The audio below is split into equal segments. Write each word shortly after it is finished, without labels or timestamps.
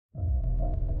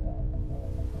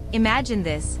Imagine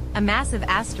this, a massive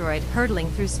asteroid hurtling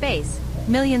through space,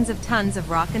 millions of tons of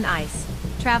rock and ice,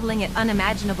 traveling at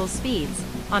unimaginable speeds,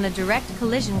 on a direct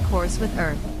collision course with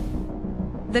Earth.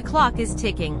 The clock is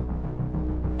ticking,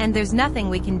 and there's nothing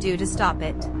we can do to stop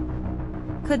it.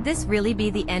 Could this really be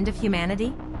the end of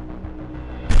humanity?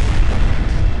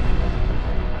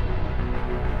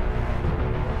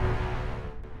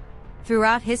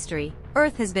 Throughout history,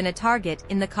 Earth has been a target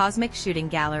in the cosmic shooting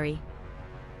gallery.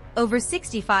 Over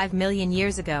 65 million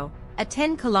years ago, a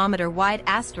 10-kilometer-wide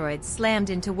asteroid slammed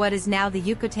into what is now the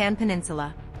Yucatan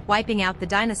Peninsula, wiping out the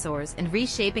dinosaurs and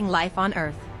reshaping life on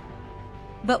Earth.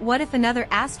 But what if another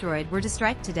asteroid were to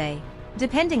strike today?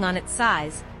 Depending on its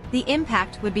size, the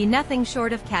impact would be nothing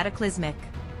short of cataclysmic.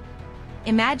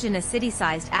 Imagine a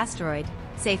city-sized asteroid,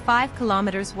 say 5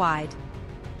 kilometers wide.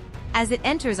 As it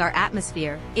enters our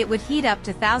atmosphere, it would heat up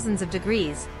to thousands of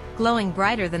degrees, glowing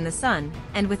brighter than the sun,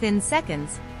 and within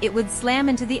seconds, it would slam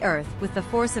into the Earth with the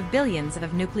force of billions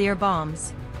of nuclear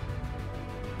bombs.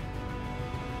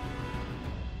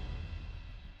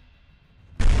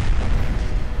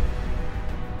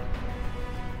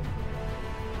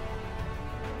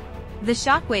 The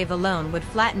shockwave alone would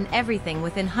flatten everything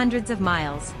within hundreds of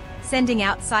miles, sending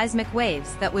out seismic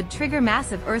waves that would trigger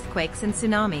massive earthquakes and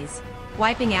tsunamis,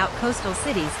 wiping out coastal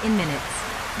cities in minutes.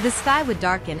 The sky would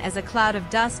darken as a cloud of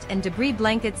dust and debris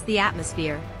blankets the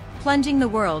atmosphere, plunging the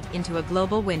world into a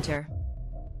global winter.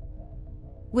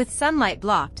 With sunlight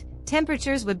blocked,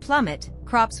 temperatures would plummet,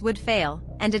 crops would fail,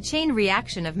 and a chain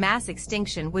reaction of mass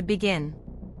extinction would begin.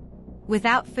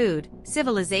 Without food,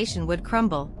 civilization would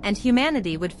crumble, and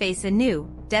humanity would face a new,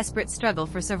 desperate struggle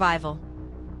for survival.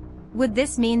 Would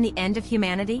this mean the end of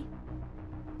humanity?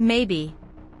 Maybe.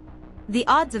 The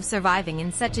odds of surviving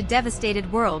in such a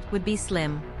devastated world would be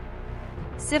slim.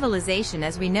 Civilization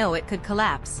as we know it could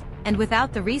collapse, and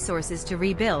without the resources to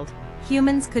rebuild,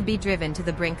 humans could be driven to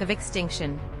the brink of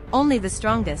extinction. Only the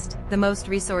strongest, the most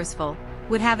resourceful,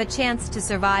 would have a chance to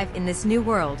survive in this new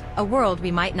world, a world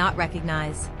we might not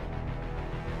recognize.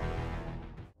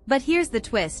 But here's the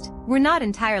twist, we're not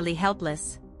entirely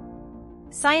helpless.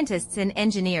 Scientists and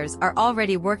engineers are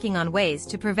already working on ways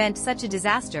to prevent such a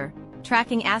disaster,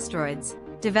 tracking asteroids,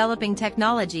 developing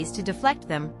technologies to deflect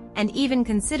them, and even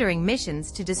considering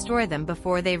missions to destroy them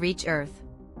before they reach Earth.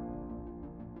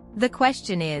 The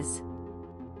question is,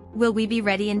 will we be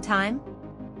ready in time?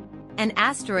 An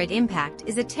asteroid impact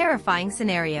is a terrifying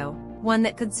scenario, one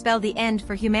that could spell the end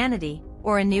for humanity,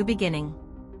 or a new beginning.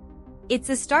 It's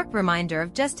a stark reminder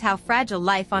of just how fragile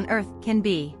life on Earth can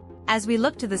be. As we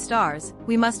look to the stars,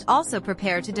 we must also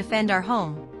prepare to defend our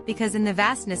home, because in the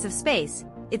vastness of space,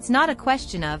 it's not a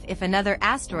question of if another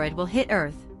asteroid will hit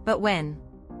Earth, but when.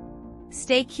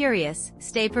 Stay curious,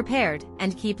 stay prepared,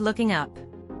 and keep looking up.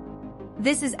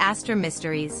 This is ASTRUM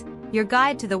Mysteries, your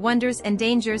guide to the wonders and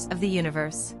dangers of the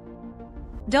universe.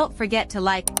 Don't forget to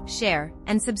like, share,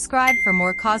 and subscribe for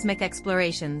more cosmic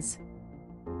explorations.